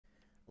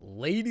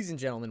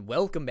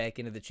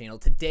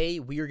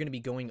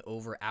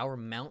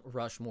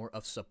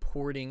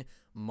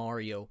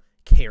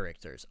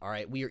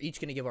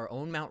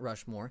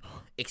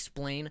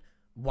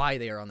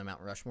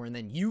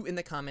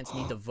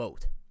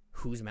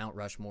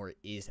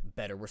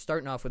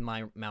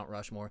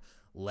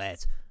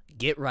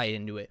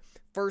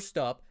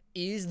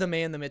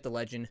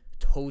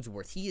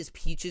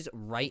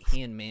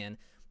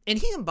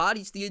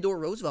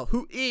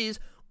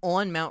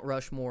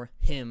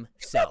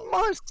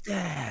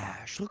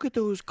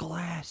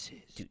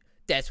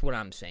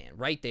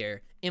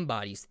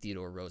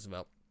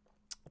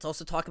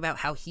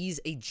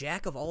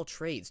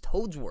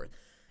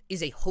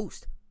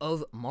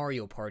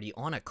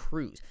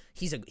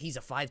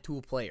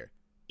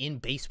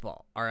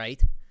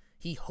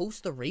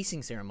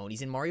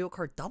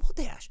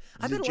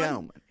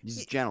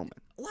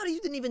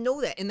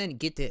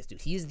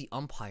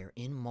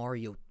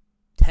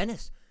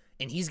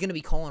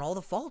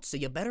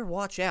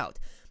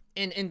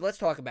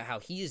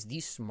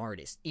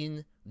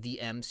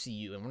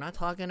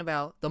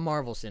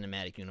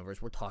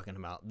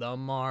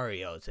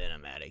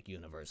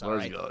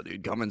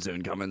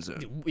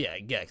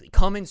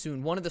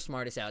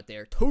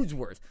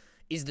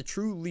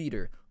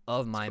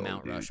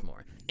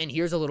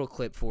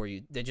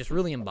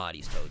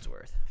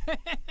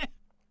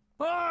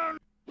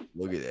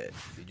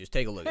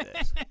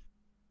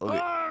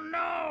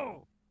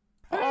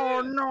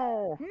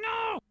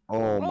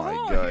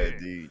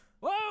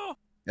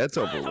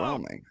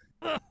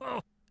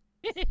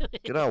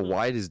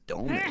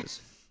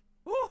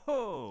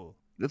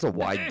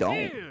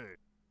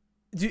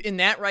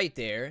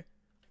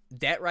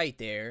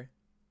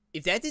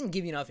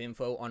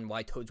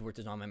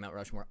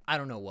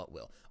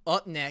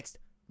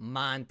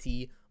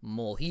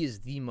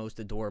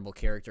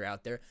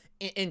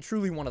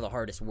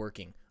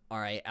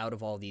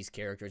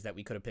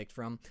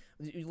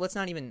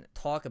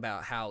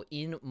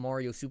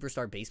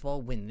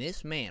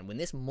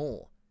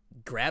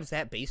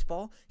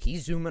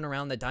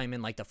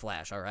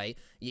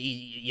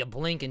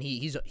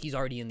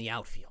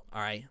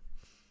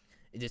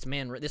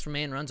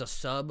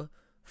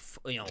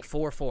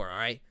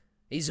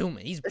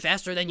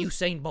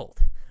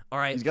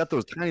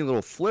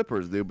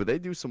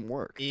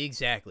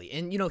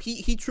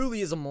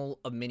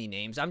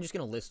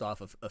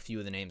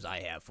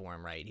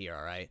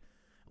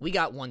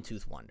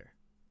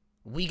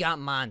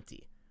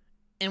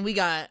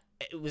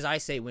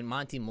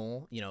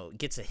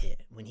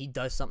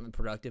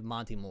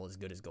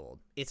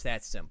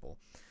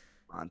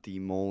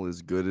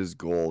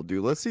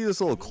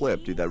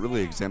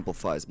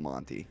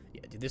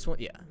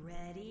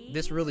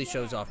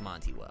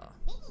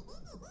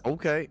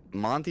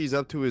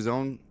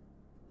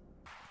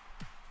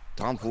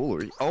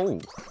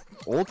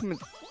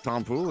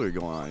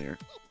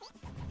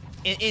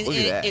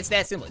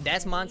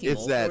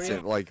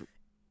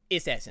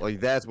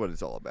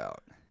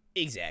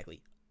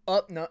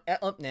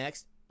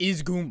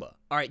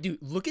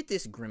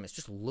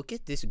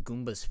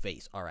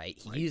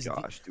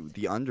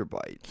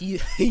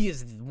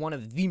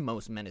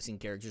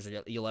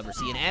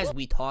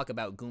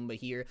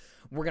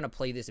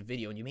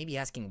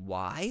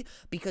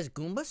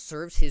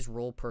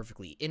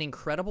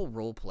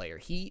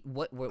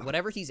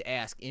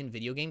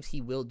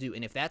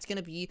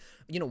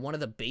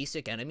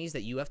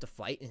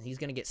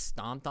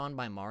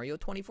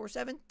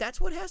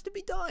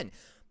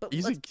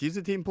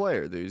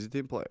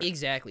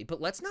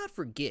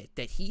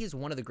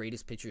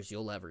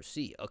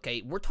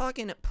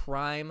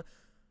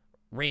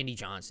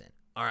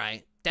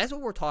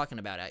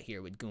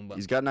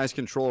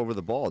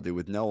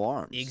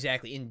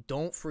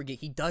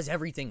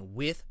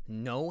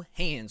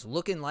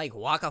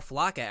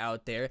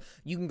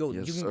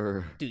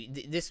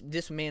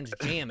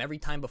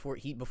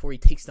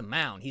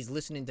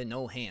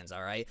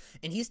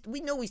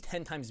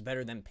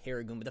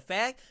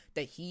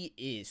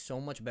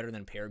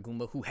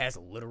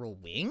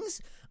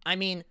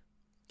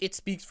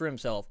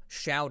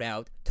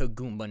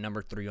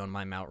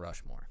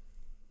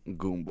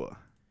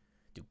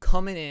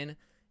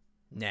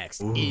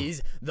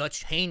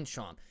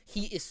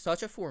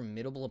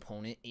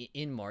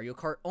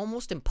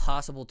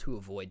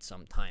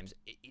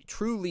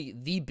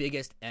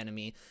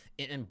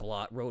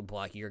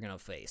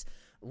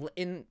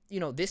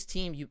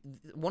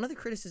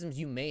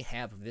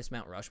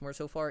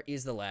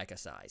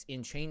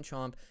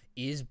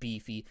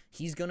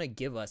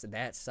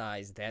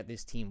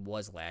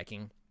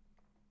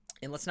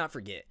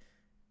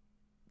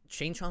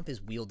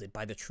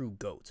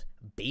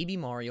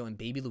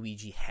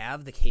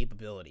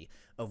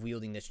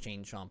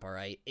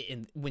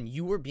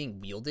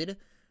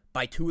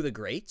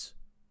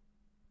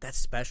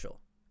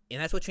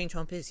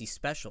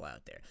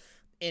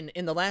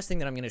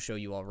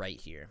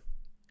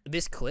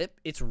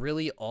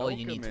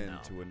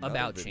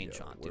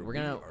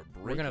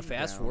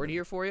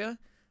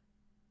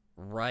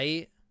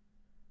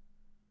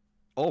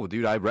Oh,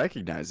 dude, I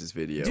recognize this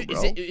video, Dude,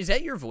 bro. is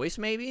that your voice?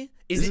 Maybe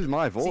This is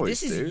my voice.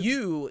 See, this dude. is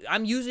you.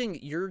 I'm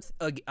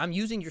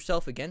using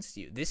yourself against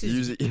you. This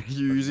is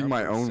You're using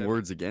my number own 7.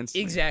 words against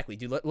me. exactly,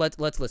 dude.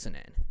 Let's listen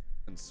in.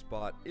 And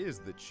spot is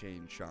the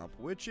Chain Chomp,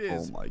 which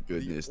is Oh my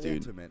goodness, the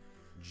dude. ultimate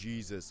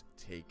Jesus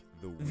take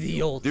the wheel.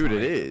 The old Dude,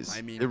 it is.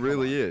 I mean, it come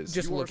really on. is.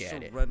 Just You look are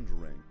at it.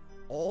 surrendering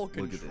all Look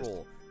at this.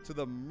 control to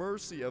the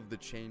mercy of the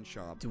Chain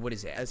Chomp Dude, what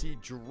is that? as he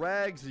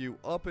drags you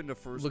up into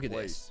first Look at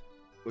place.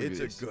 Look at It's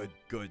this. a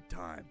good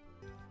time.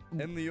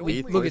 And the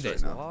Wait, only look at right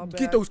this. now. drawback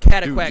Get those Dude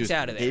cataquacks just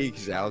out of there.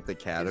 takes out the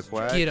is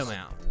cataquacks. Get just 'em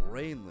out.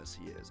 brainless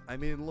he is. I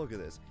mean, look at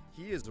this.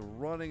 He is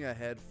running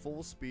ahead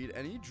full speed,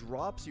 and he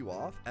drops you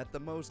off at the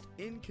most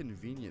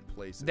inconvenient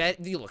places.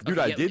 That you look, Dude,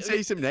 okay, I yeah, did yeah,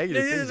 say some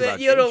negative yeah, things yeah, about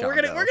you know, Chain we're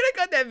gonna Chomp, we're gonna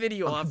cut that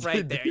video off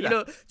right there. You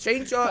know,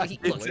 Chain Chomp.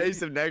 though. Look, I did say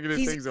some negative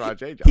he's- things about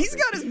Chain Chomp. he's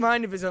got his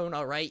mind of his own,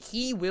 all right.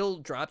 He will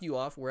drop you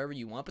off wherever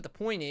you want, but the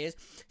point is,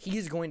 he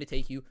is going to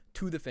take you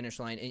to the finish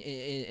line,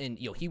 and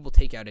you know he will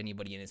take out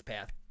anybody in his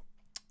path.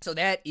 So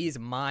that is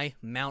my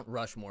Mount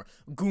Rushmore.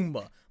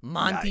 Goomba,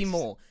 Monty Nice.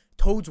 Mole,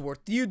 Toadsworth,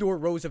 Theodore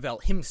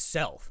Roosevelt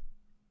himself,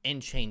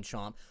 and Chain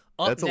Chomp.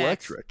 That's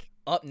electric.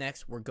 Up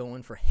next, we're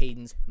going for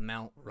Hayden's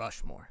Mount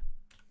Rushmore.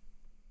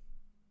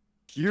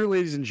 Here,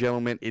 ladies and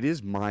gentlemen, it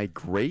is my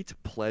great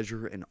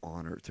pleasure and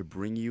honor to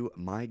bring you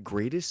my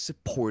greatest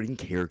supporting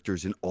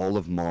characters in all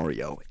of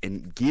Mario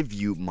and give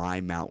you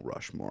my Mount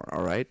Rushmore,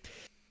 all right?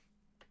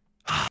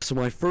 So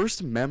my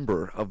first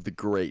member of the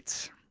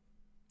greats.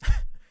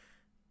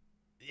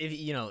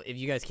 If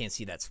you guys can't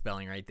see that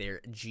spelling right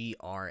there, Grates.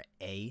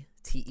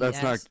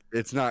 That's not,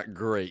 it's not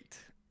great.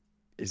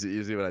 You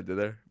see what I did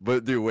there?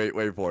 But dude,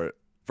 wait for it.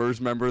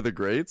 First member of the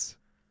greats?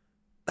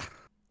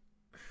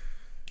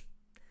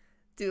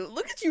 Dude,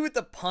 look at you with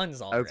the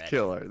puns already. That's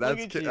killer.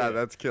 That's at you.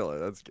 that's killer.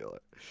 That's killer.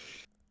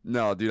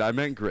 No, dude, I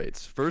meant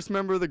greats. First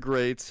member of the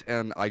greats,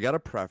 and I got a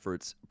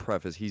preface.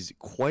 He's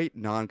quite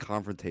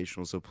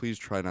non-confrontational, so please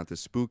try not to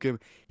spook him.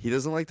 He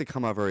doesn't like to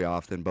come out very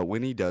often, but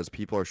when he does,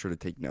 people are sure to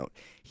take note.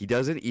 He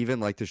doesn't even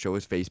like to show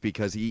his face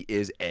because he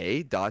is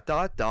a ...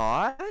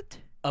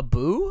 A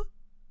boo?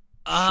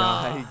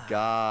 Shy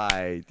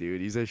guy,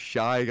 dude. He's a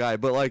shy guy.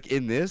 But like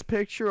in this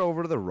picture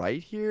over to the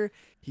right here,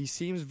 he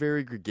seems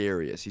very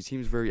gregarious. He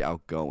seems very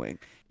outgoing.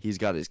 He's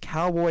got his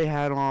cowboy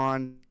hat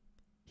on.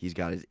 He's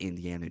got his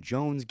Indiana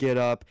Jones get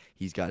up.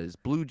 He's got his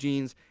blue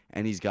jeans,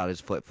 and he's got his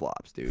flip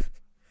flops, dude.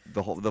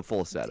 The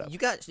full setup. You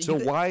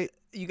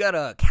got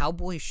a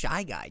cowboy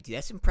shy guy, dude.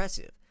 That's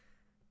impressive.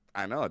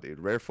 I know, dude.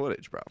 Rare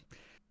footage, bro.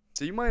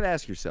 So you might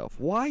ask yourself,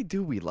 why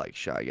do we like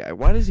Shy Guy?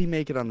 Why does he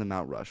make it on the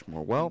Mount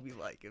Rushmore? Well, We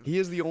like him. he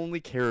is the only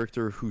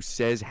character who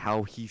says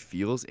how he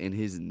feels in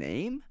his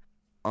name.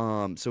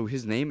 So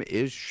his name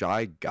is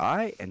Shy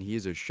Guy, and he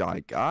is a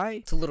shy guy.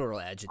 It's a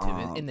literal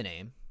adjective in the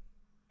name.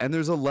 And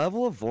there's a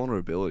level of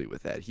vulnerability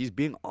with that. He's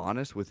being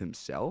honest with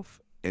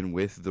himself and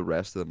with the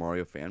rest of the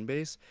Mario fan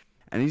base,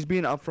 and he's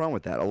being upfront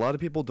with that. A lot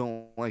of people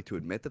don't like to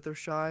admit that they're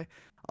shy.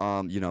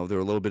 You know, they're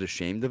a little bit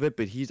ashamed of it,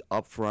 but he's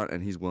upfront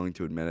and he's willing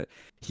to admit it.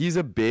 He's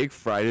a big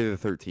Friday the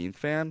 13th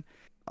fan.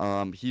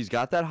 He's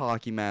got that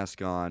hockey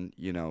mask on.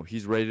 You know,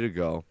 he's ready to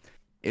go.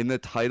 In the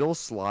title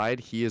slide,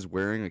 he is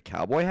wearing a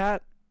cowboy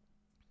hat.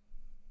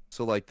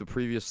 So, like the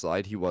previous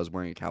slide, he was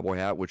wearing a cowboy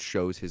hat, which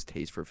shows his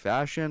taste for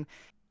fashion.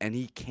 And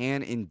he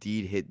can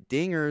indeed hit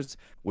dingers,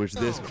 which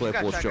this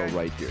clip will show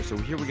right here. So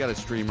here we got a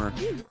streamer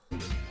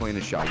playing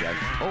a Shy Guy.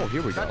 Oh,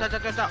 here we go.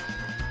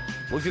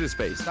 Look at his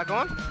face. Is that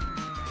gone?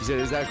 He said,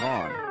 "Is that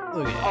gone?"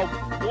 Look at Oh,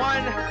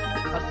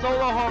 a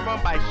solo home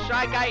run by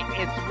Shy Guy.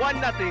 It's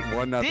 1-0.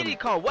 1-0. Diddy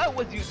Kong, what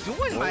was you doing,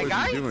 What my was he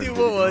guy? doing? Dude,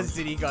 what was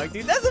Diddy Kong,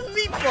 dude? That's a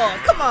meatball.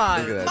 Come on.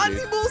 Look at that, Monty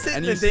dude. Bull's hitting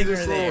And the you see dinger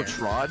this there. little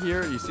trot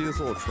here? You see this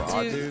little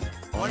trot, Dude, dude?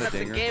 On One the up the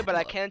dinger? game, but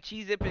I can't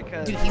cheese it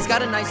because. Dude, he's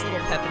got a nice little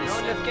pep in his No,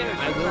 step. just kidding. I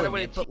Just will kinda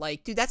wanna admit, but cheat.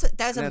 like, dude, that's a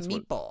That's what-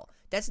 meatball.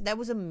 That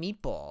was a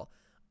meatball.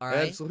 All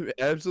right.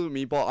 Absolute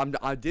meatball.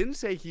 I didn't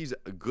say he's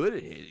good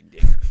at hitting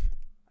dinger.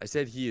 I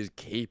said he is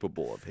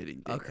capable of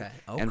hitting dinger. Okay.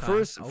 And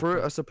for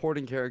a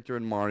supporting character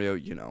in Mario,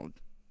 you know,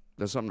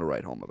 there's something to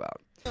write home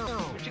about.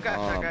 What you got,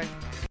 Shy Guy?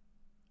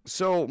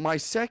 So my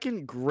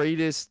second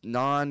greatest,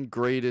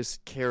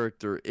 non-greatest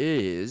character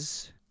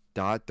is ...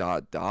 the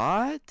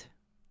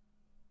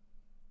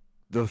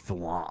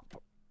Thwomp.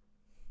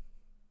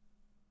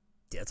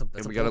 Yeah, that's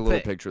And we got a bold little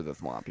pick. picture of the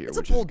Thwomp here, It's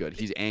a which is bold good.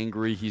 He's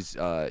angry. He's,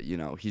 you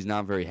know, he's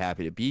not very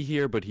happy to be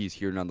here, but he's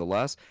here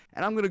nonetheless.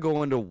 And I'm gonna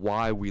go into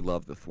why we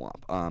love the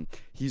Thwomp.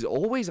 He's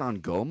always on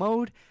go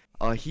mode.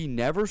 He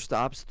never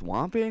stops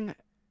thwomping,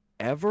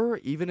 ever.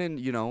 Even in,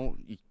 you know,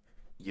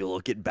 you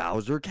look at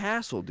Bowser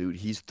Castle, dude.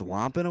 He's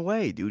thwomping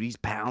away, dude. He's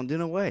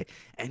pounding away,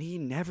 and he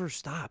never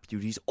stops,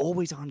 dude. He's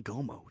always on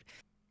go mode.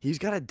 He's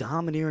got a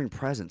domineering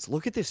presence.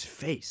 Look at this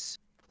face.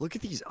 Look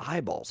at these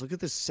eyeballs. Look at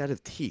this set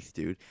of teeth,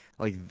 dude.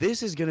 Like,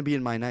 this is going to be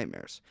in my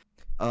nightmares.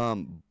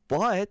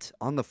 But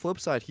on the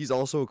flip side, he's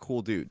also a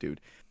cool dude.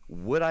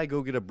 Would I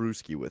go get a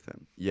brewski with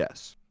him?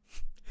 Yes.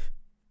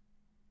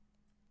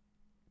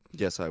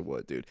 Yes, I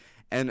would, dude.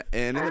 And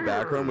in the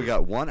background, we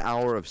got 1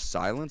 hour of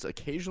silence,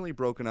 occasionally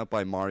broken up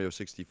by Mario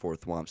 64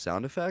 thwomp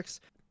sound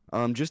effects,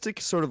 just to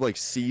sort of like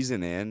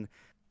season in,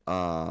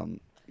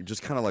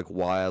 just kind of like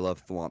why I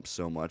love thwomp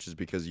so much is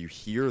because you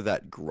hear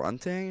that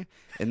grunting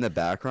in the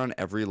background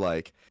every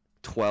like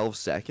 12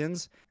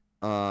 seconds,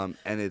 and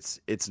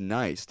it's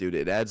nice, dude.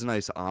 It adds a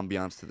nice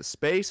ambiance to the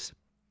space.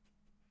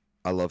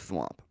 I love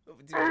thwomp.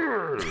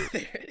 There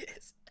it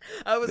is.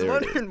 I was There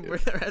it is, wondering dude. where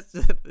the rest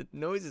of the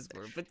noises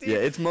were, but dude, Yeah,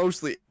 it's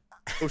mostly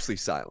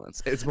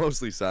silence. It's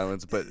mostly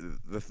silence, but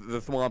the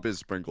thwomp is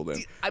sprinkled in.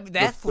 dude,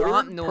 that third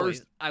thwomp noise.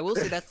 pers- I will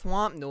say that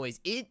thwomp noise.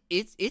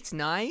 It's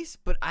nice,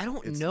 but I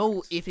don't It's know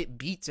nice. if it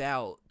beats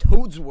out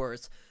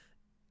Toadsworth's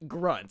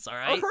grunts. All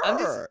right, I'm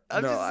No,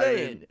 just I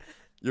saying. mean,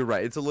 you're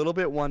right. It's a little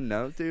bit one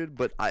note, dude,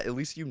 but at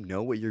least you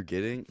know what you're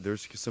getting.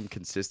 There's some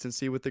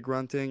consistency with the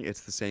grunting.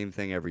 It's the same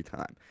thing every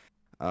time.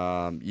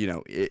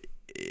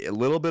 A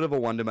little bit of a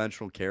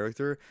one-dimensional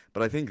character,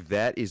 but I think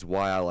that is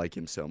why I like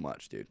him so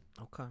much, dude.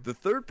 Okay. The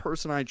third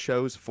person I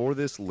chose for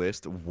this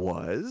list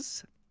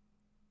was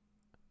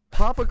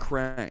Papa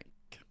Crank.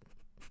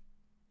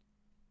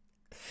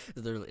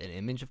 Is there an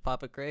image of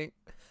Papa Crank?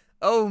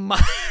 Oh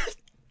my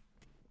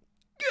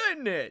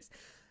goodness.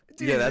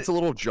 Dude, Yeah, that's a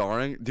little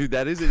jarring. Dude,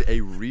 that is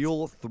a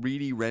real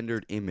 3D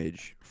rendered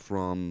image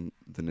from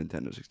the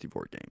Nintendo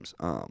 64 games.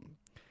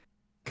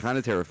 Kind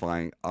of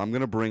terrifying. I'm going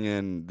to bring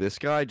in this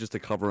guy just to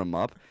cover him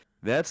up.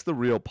 That's the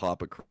real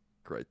Papa Crank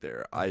right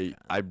there.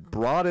 I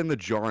brought in the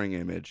jarring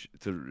image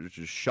to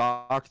just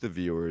shock the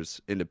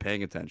viewers into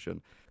paying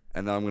attention.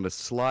 And then I'm going to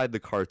slide the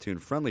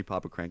cartoon-friendly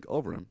Papa Crank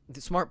over him.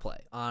 smart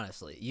play,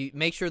 honestly. You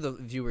make sure the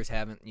viewers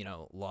haven't,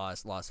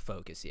 lost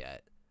focus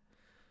yet.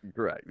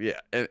 Correct, yeah.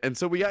 And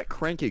so we got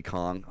Cranky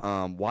Kong.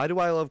 Why do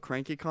I love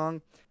Cranky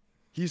Kong?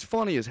 He's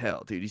funny as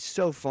hell, dude. He's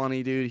so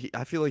funny, dude.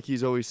 I feel like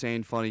he's always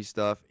saying funny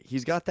stuff.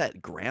 He's got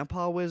that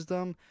grandpa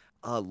wisdom,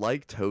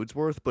 like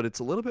Toadsworth, but it's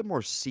a little bit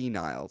more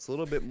senile. It's a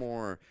little bit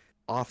more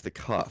off the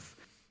cuff.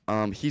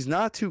 He's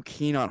not too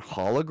keen on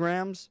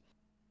holograms,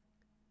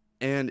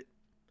 and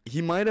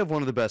he might have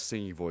one of the best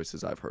singing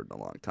voices I've heard in a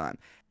long time.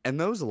 And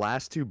those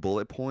last 2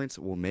 bullet points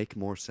will make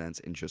more sense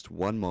in just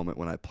one moment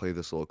when I play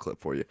this little clip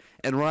for you.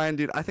 And Ryan,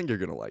 dude, I think you're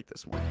going to like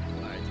this one.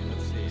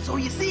 So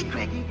you see,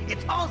 Cranky,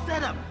 it's all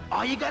set up.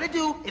 All you gotta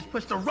do is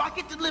push the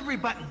rocket delivery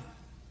button.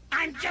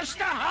 I'm just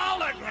a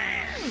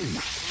hologram.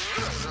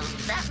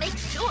 That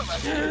makes 2 of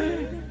us.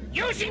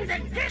 Using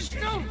the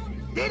pistol,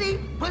 Diddy,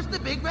 push the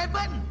big red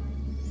button.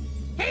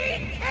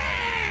 he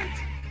can't.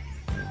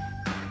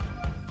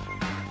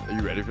 Are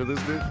you ready for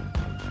this, dude?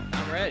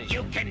 I'm ready.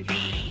 You can be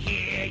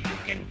here, you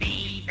can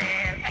be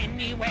there,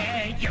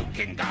 anywhere. You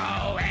can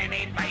go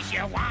any place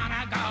you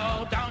wanna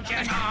go, don't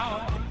you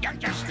know? You're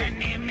just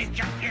an image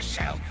of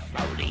yourself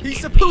floating.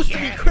 He's in supposed the to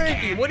be air.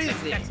 cranky. You What can't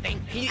is this? just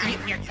think He-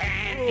 and you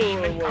can't Whoa,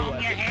 even whoa, comb whoa.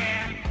 your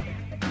hair.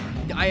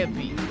 I have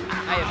beef. A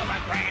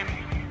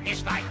hologram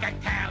is like a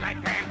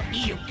telegram.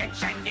 You can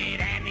send it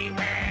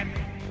anywhere,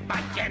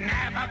 but you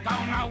never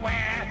go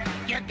nowhere.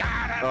 You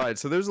gotta. All right,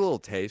 so there's a little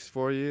taste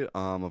for you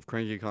of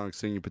Cranky Kong's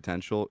singing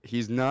potential.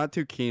 He's not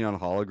too keen on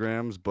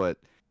holograms, but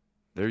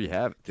there you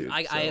have it, dude.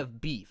 I So-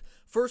 have beef.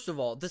 First of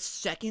all, the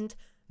second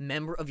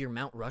member of your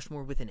Mount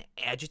Rushmore with an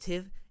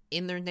adjective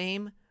in their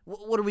name.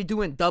 What are we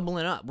doing?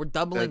 Doubling up. We're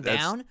doubling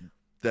That's- down.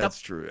 That's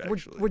true,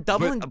 actually. we're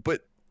doubling-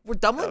 But We're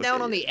doubling down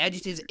Okay, on the yeah.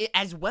 adjectives,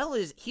 as well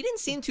as he didn't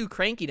seem too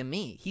cranky to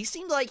me. He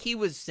seemed like he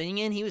was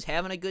singing, he was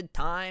having a good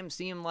time.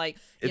 Seemed like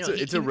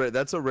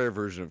that's a rare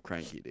version of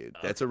Cranky, dude.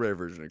 That's a rare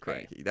version of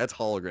Cranky. That's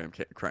hologram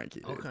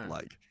Cranky, dude. Okay.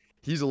 Like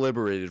he's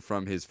liberated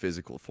from his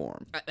physical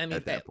form I mean,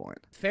 at that point.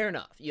 fair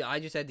enough. Yeah, I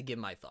just had to give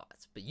my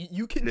thoughts, but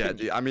you can. Yeah,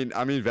 dude, I mean,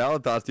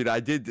 valid thoughts, dude.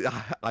 I didn't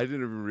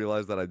even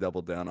realize that I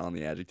doubled down on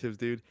the adjectives,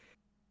 dude.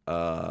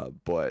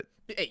 But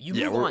Hey, you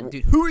yeah, move we're- on,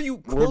 dude. Who are you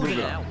we're closing moving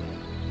it on. out with?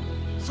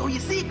 So you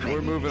see, Cranky,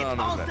 we're moving it's on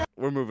all to the set.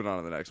 we're moving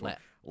on to the next one.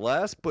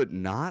 Last but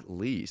not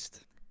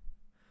least,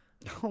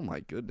 oh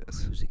my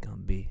goodness, Who's it gonna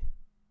be?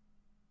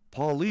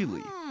 Paul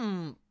Lely.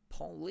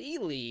 Paul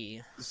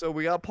Lely. So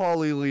we got Paul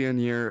Lely in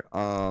here.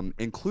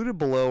 Included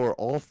below are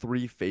all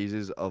 3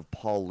 phases of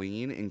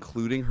Pauline,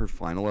 including her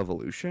final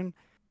evolution.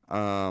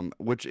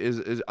 Which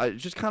is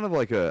just kind of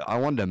like I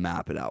wanted to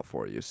map it out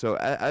for you. So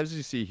as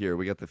you see here,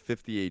 we got the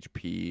 50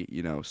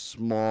 HP,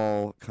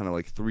 small kind of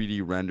like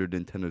 3D rendered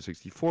Nintendo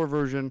 64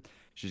 version.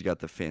 She's got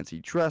the fancy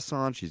dress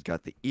on. She's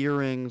got the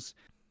earrings,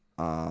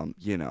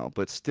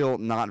 but still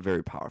not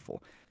very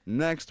powerful.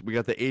 Next, we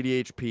got the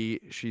 80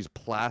 HP. She's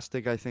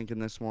plastic, I think, in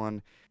this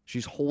one.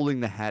 She's holding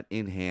the hat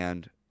in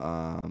hand.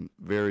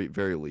 Very,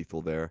 very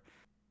lethal there.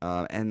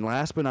 And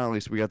last but not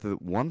least, we got the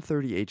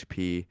 130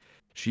 HP.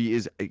 She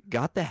is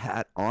got the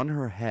hat on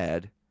her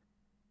head,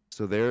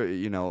 so there,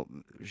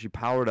 she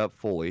powered up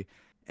fully,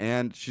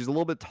 and she's a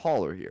little bit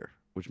taller here,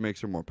 which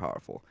makes her more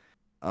powerful.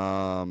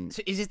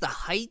 So is it the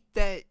height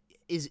that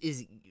is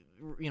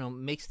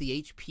makes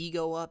the HP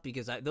go up?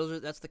 Because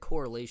that's the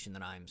correlation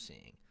that I'm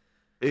seeing.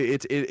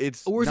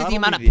 It's Or is it not the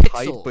amount of only the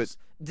height, pixels? but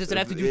Does it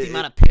have to do with the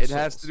amount of pixels? It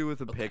has to do with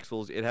the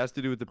pixels. It has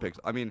to do with the pixels.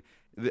 I mean,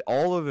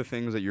 all of the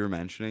things that you're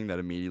mentioning that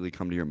immediately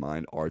come to your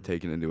mind are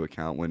taken into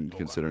account when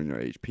considering their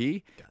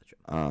HP.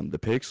 Gotcha. The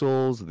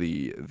pixels,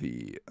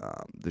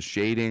 the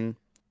shading,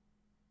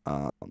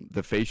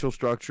 the facial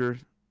structure.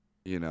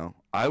 You know,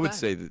 I would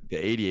say that the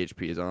 80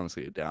 HP is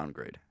honestly a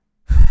downgrade.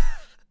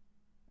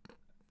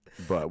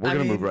 But we're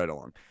gonna move right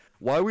along.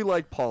 Why we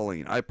like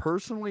Pauline? I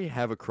personally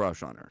have a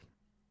crush on her.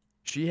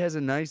 She has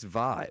a nice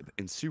vibe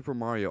in Super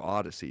Mario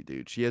Odyssey,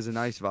 dude. She has a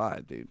nice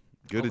vibe, dude.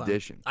 Good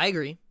addition. I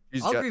agree.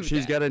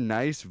 She's got a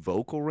nice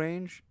vocal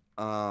range.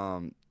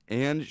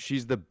 And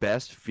she's the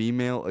best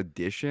female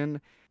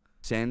addition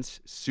since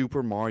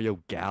Super Mario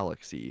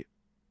Galaxy,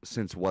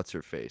 since what's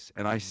her face,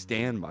 and I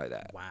stand by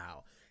that.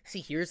 Wow.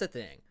 See, here's the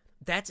thing.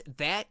 That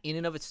in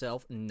and of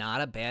itself,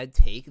 not a bad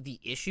take. The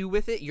issue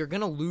with it, you're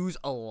gonna lose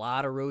a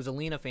lot of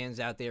Rosalina fans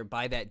out there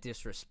by that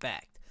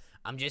disrespect.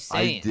 I'm just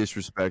saying. I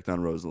disrespect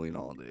on Rosalina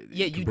all day. Dude.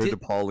 Yeah, you compared did.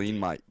 to Pauline,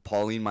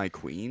 my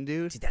queen,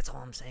 dude. See, that's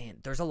all I'm saying.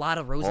 There's a lot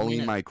of Rosalina.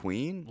 Pauline, my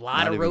queen. A lot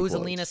Not of even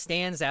Rosalina close.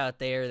 stands out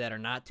there that are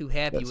not too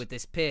happy with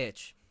this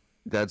pitch.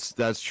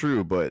 That's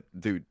true, but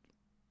dude,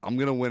 I'm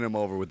gonna win him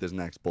over with this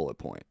next bullet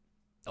point.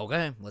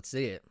 Okay, let's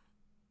see it.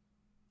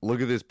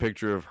 Look at this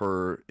picture of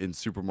her in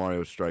Super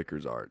Mario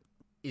Strikers art.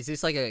 Is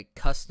this like a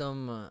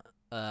custom?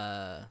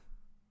 I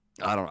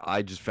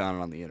just found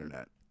it on the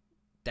internet.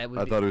 That would.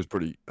 I thought it was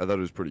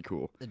pretty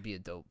cool. It'd be a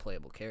dope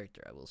playable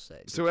character, I will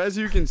say. So as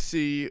you can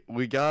see,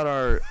 we got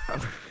our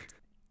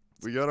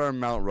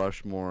Mount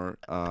Rushmore.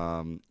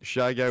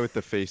 Shy Guy with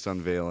the face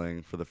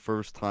unveiling for the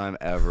first time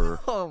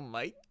ever. Oh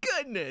my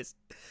goodness.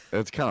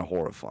 It's kind of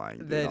horrifying,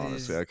 dude, That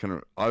honestly. is-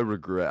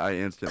 I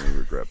instantly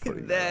regret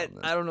putting that on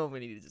this. I don't know if we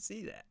needed to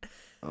see that.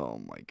 Oh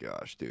my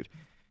gosh, dude.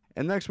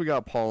 And next we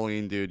got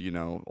Pauline, dude, you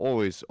know,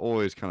 always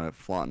kind of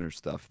flaunting her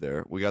stuff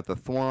there. We got the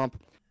Thwomp,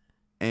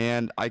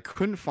 and I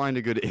couldn't find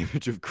a good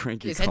image of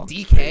Cranky Is that Kong's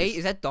DK? face.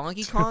 Is that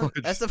Donkey Kong?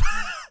 That's the.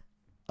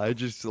 I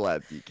just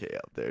slapped DK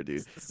up there,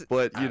 dude.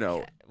 But, you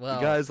know, well,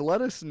 guys,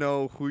 let us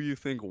know who you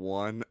think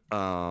won.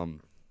 I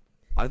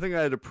think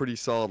I had a pretty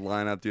solid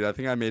lineup, dude. I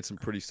think I made some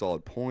pretty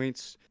solid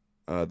points.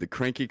 The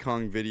Cranky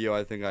Kong video,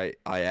 I think I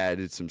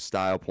added some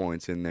style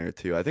points in there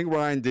too. I think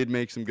Ryan did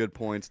make some good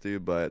points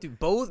too, but dude,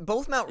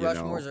 both Mount you know.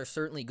 Rushmores are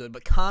certainly good.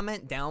 But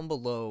comment down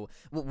below.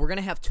 Well, we're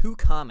gonna have 2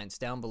 comments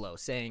down below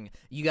saying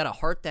you gotta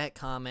heart that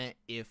comment.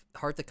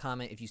 Heart the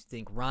comment if you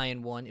think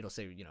Ryan won. It'll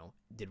say, you know,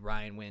 did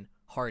Ryan win?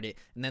 Heart it,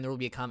 and then there will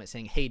be a comment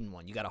saying Hayden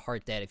won. You gotta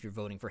heart that if you're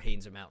voting for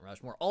Hayden's or Mount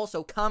Rushmore.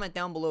 Also, comment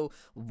down below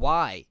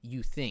why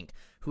you think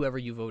whoever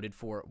you voted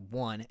for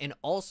won, and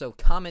also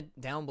comment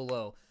down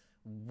below.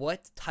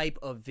 What type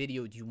of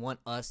video do you want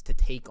us to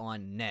take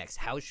on next?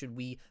 How should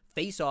we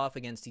face off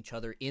against each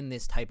other in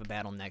this type of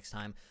battle next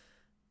time?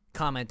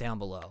 Comment down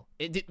below.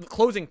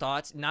 Closing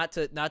thoughts, not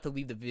to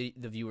leave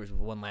the viewers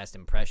with one last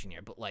impression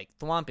here, but like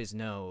Thwomp is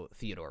no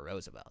Theodore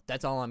Roosevelt.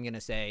 That's all I'm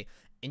gonna say.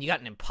 And you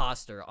got an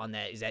imposter on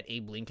that. Is that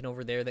Abe Lincoln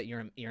over there that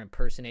you're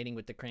impersonating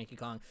with the Cranky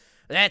Kong?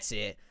 That's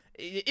it.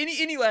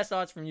 Any last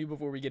thoughts from you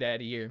before we get out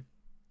of here?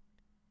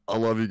 I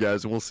love you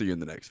guys, and we'll see you in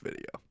the next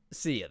video.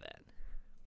 See you then.